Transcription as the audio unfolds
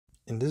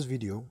In this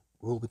video,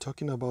 we'll be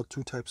talking about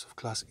two types of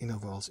class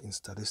intervals in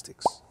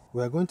statistics.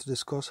 We are going to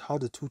discuss how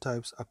the two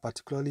types are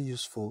particularly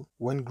useful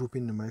when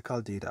grouping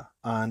numerical data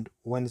and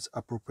when it's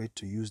appropriate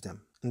to use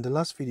them. In the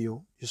last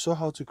video, you saw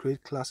how to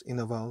create class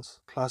intervals,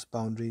 class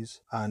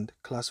boundaries, and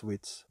class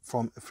weights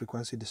from a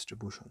frequency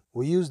distribution.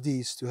 We use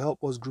these to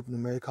help us group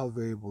numerical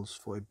variables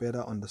for a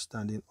better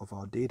understanding of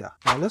our data.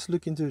 Now let's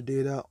look into the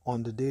data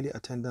on the daily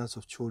attendance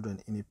of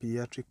children in a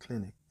pediatric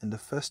clinic in the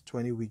first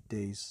 20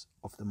 weekdays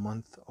of the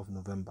month of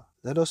November.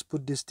 Let us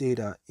put this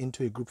data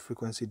into a group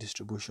frequency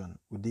distribution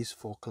with these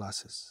four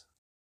classes: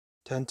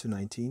 10 to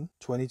 19,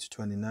 20 to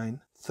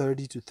 29,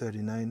 30 to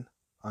 39,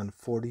 and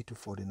 40 to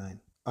 49.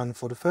 And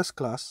for the first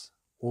class,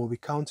 we'll be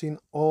counting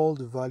all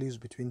the values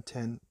between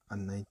 10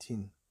 and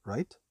 19,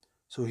 right?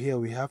 So here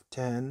we have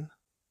 10,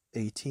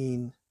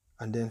 18,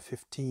 and then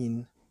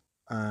 15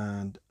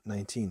 and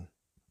 19.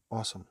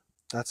 Awesome.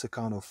 That's a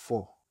count of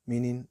 4,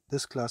 meaning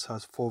this class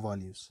has 4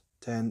 values: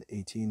 10,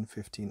 18,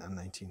 15, and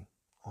 19.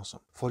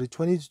 Awesome. For the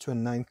 20 to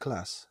 29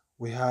 class,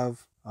 we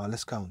have,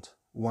 let's count,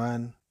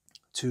 1,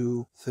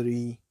 2,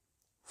 3,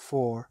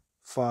 4,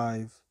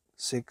 5,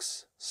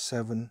 6,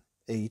 7,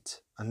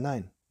 8, and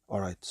 9.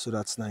 Alright, so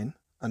that's 9.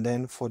 And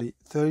then for the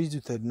 30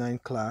 to 39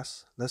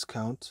 class, let's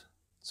count.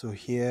 So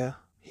here,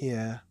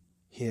 here,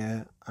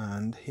 here,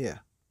 and here.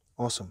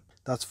 Awesome.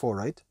 That's 4,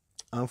 right?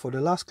 And for the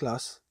last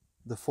class,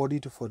 the 40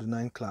 to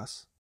 49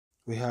 class,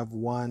 we have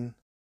 1,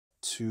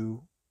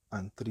 2,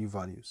 and 3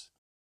 values,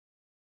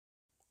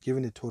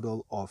 giving a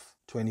total of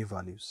 20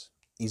 values.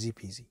 Easy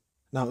peasy.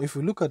 Now, if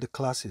we look at the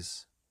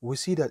classes, we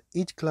see that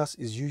each class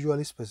is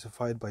usually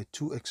specified by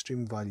 2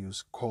 extreme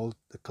values called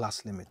the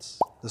class limits.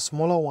 The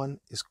smaller one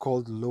is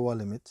called the lower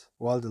limit,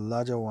 while the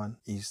larger one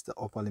is the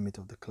upper limit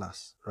of the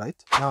class, right?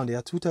 Now, there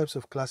are 2 types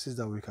of classes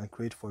that we can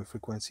create for a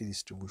frequency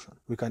distribution.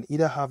 We can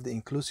either have the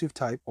inclusive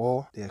type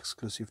or the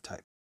exclusive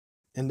type.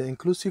 In the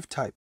inclusive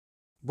type,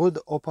 both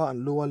the upper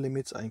and lower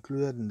limits are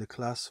included in the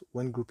class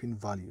when grouping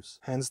values,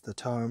 hence the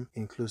term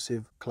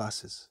inclusive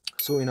classes.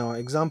 So in our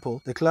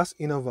example, the class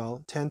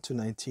interval 10 to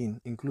 19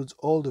 includes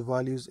all the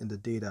values in the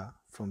data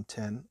from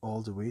 10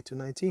 all the way to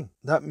 19.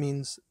 That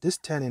means this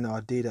 10 in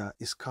our data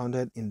is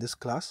counted in this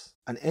class,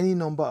 and any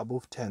number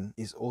above 10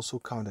 is also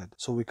counted.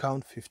 So we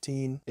count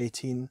 15,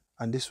 18,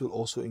 and this will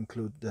also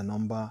include the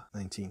number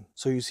 19.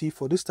 So you see,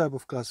 for this type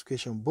of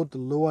classification, both the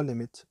lower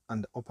limit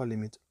and the upper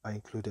limit are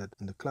included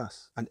in the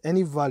class, and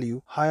any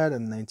value higher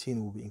than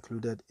 19 will be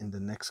included in the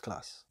next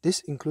class.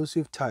 This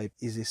inclusive type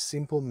is a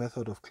simple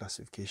method of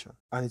classification,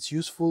 and it's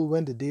useful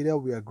when the data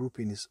we are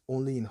grouping is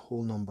only in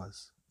whole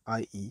numbers,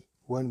 i.e.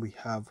 when we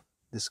have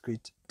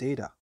discrete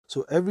data.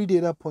 So every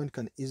data point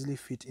can easily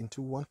fit into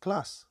one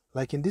class,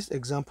 like in this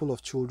example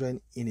of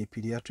children in a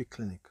pediatric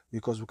clinic,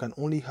 because we can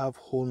only have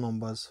whole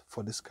numbers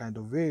for this kind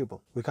of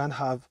variable. We can't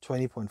have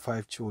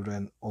 20.5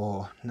 children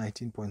or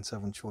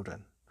 19.7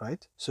 children,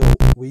 right? So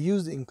we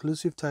use the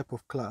inclusive type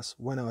of class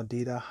when our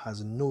data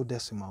has no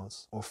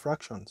decimals or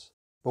fractions.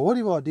 But what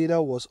if our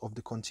data was of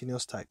the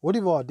continuous type? What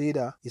if our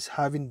data is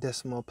having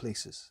decimal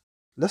places?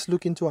 Let's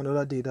look into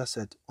another data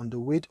set on the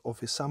weight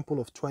of a sample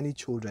of 20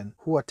 children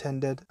who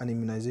attended an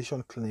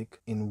immunization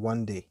clinic in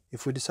one day.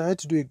 If we decide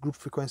to do a group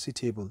frequency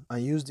table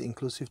and use the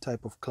inclusive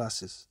type of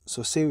classes,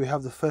 so say we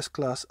have the first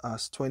class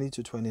as 20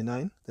 to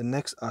 29, the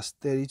next as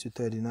 30 to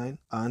 39,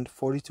 and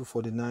 40 to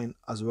 49,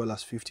 as well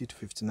as 50 to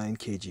 59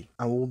 kg.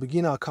 And we'll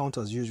begin our count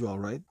as usual,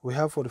 right? We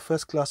have for the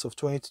first class of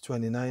 20 to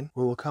 29,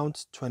 we will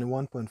count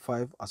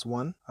 21.5 as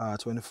 1,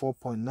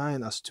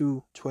 24.9 as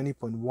 2,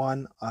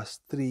 20.1 as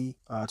 3,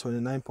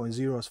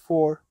 29.0 as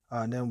 4,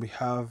 and then we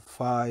have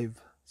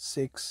 5,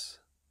 6,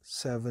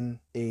 7,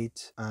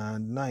 8,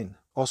 and 9.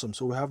 Awesome,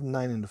 so we have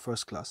 9 in the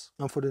first class.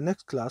 And for the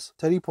next class,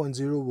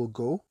 30.0 will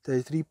go,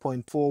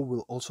 33.4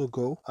 will also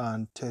go,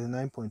 and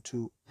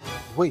 39.2.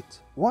 Wait,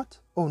 what?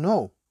 Oh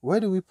no,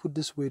 where do we put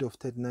this weight of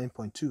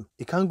 39.2?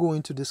 It can't go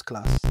into this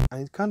class,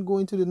 and it can't go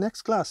into the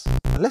next class.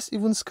 And let's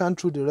even scan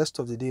through the rest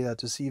of the data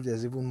to see if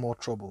there's even more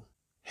trouble.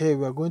 Here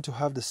we are going to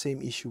have the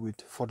same issue with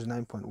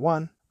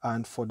 49.1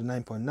 and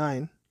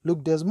 49.9.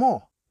 Look, there's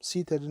more.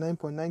 See,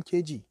 39.9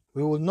 kg.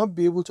 We will not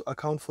be able to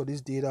account for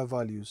these data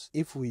values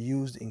if we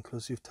use the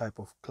inclusive type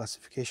of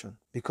classification,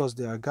 because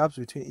there are gaps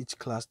between each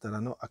class that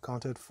are not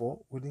accounted for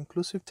with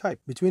inclusive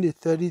type. Between the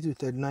 30 to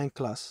 39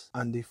 class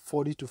and the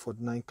 40 to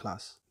 49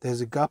 class,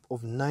 there's a gap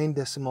of 9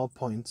 decimal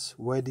points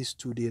where these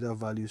 2 data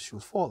values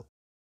should fall.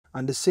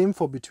 And the same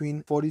for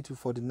between 40 to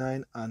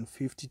 49 and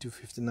 50 to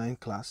 59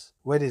 class,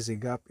 where there's a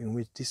gap in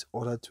which these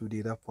other 2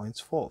 data points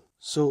fall.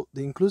 So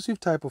the inclusive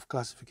type of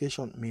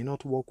classification may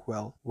not work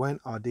well when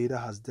our data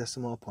has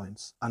decimal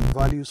points and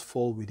values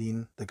fall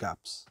within the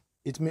gaps.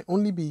 It may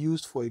only be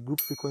used for a group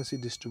frequency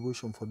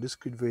distribution for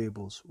discrete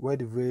variables where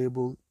the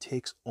variable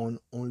takes on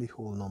only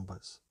whole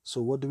numbers.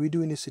 So what do we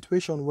do in a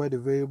situation where the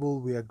variable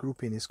we are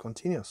grouping is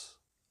continuous?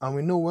 And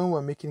we know when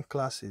we're making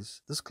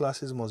classes, these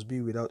classes must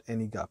be without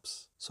any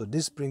gaps. So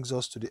this brings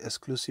us to the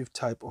exclusive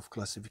type of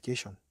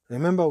classification.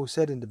 Remember, we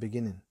said in the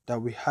beginning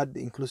that we had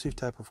the inclusive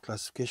type of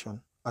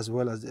classification as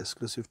well as the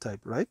exclusive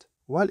type, right?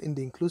 While in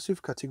the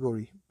inclusive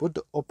category, both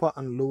the upper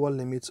and lower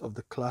limits of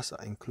the class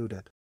are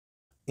included.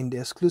 In the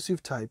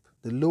exclusive type,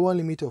 the lower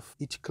limit of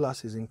each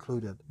class is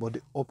included, but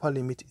the upper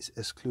limit is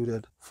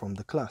excluded from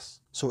the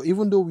class. So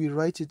even though we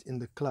write it in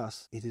the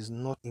class, it is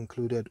not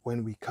included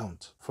when we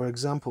count. For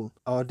example,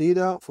 our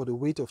data for the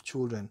weight of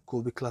children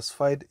could be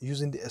classified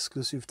using the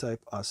exclusive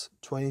type as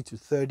 20 to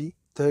 30,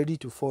 30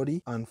 to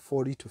 40, and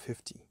 40 to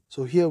 50.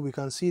 So here we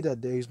can see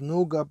that there is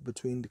no gap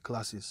between the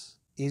classes.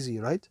 Easy,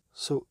 right?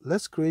 So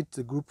let's create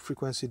the group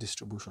frequency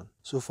distribution.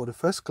 So for the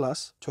first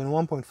class,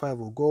 21.5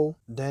 will go,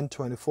 then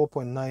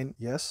 24.9,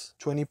 yes,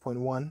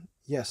 20.1,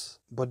 yes.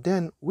 But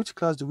then, which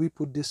class do we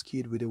put this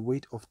kid with a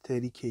weight of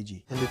 30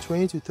 kg? In the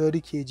 20 to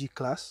 30 kg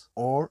class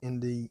or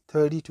in the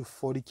 30 to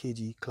 40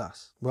 kg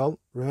class? Well,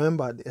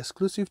 remember the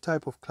exclusive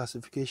type of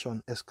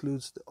classification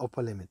excludes the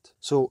upper limit.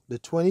 So the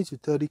 20 to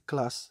 30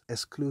 class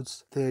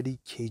excludes 30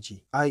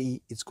 kg,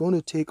 i.e. it's going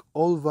to take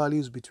all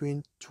values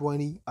between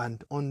 20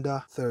 and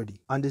under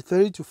 30. And the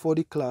 30 to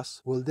 40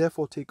 class will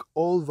therefore take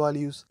all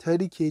values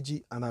 30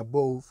 kg and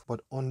above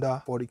but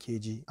under 40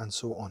 kg and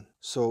so on.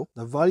 So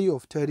the value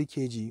of 30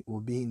 kg will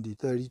be in the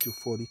 30 to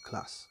 40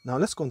 class. Now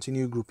let's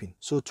continue grouping.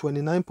 So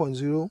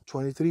 29.0,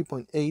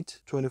 23.8,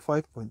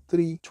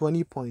 25.3,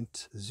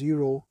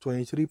 20.0,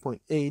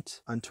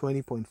 23.8, and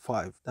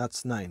 20.5.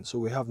 That's 9. So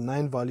we have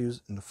 9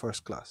 values in the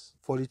first class.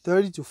 For the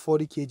 30 to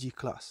 40 kg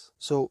class,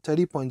 so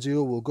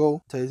 30.0 will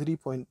go,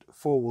 33.4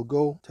 will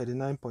go,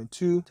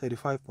 39.2,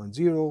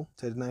 35.0,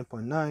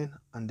 39.9,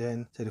 and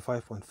then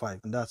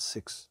 35.5, and that's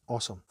 6.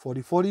 Awesome. For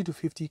the 40 to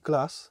 50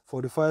 class,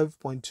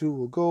 45.2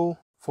 will go,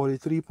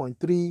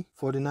 43.3,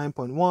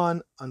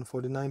 49.1, and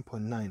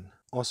 49.9.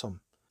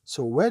 Awesome.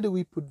 So where do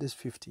we put this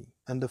 50?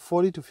 In the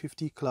 40 to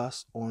 50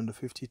 class or in the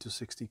 50 to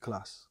 60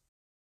 class?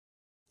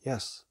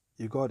 Yes,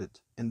 you got it.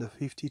 In the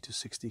 50 to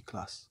 60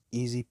 class.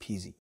 Easy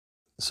peasy.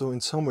 So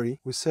in summary,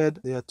 we said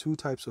there are two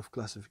types of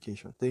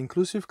classification. The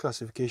inclusive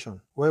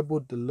classification, where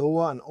both the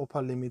lower and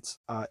upper limits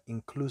are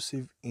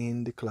inclusive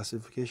in the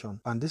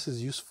classification. And this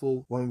is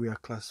useful when we are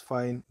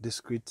classifying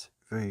discrete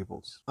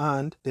variables.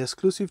 And the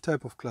exclusive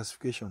type of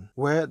classification,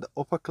 where the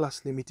upper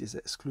class limit is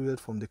excluded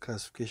from the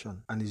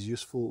classification and is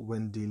useful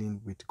when dealing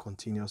with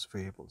continuous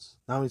variables.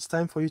 Now it's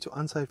time for you to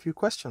answer a few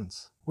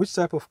questions. Which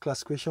type of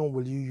classification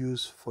will you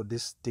use for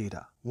this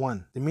data?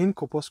 1. The mean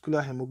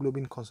corpuscular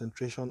hemoglobin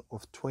concentration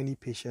of 20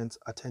 patients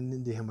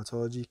attending the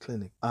hematology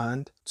clinic.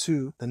 And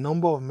 2. The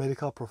number of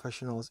medical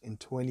professionals in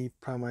 20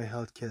 primary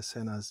healthcare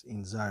centers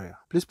in Zaria.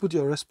 Please put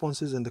your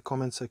responses in the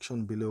comment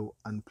section below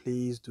and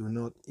please do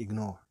not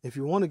ignore. If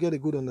you want to get a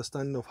good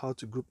understanding of how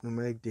to group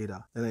numeric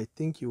data, then I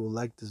think you will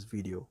like this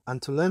video.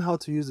 And to learn how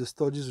to use the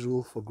Sturgis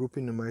rule for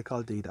grouping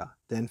numerical data,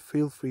 then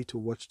feel free to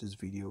watch this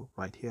video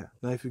right here.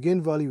 Now if you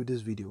gain value with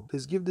this video,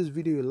 please give this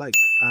video a like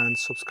and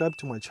subscribe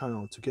to my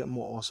channel to get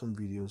more awesome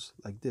videos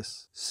like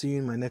this. See you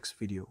in my next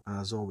video,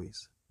 and as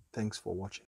always, thanks for watching.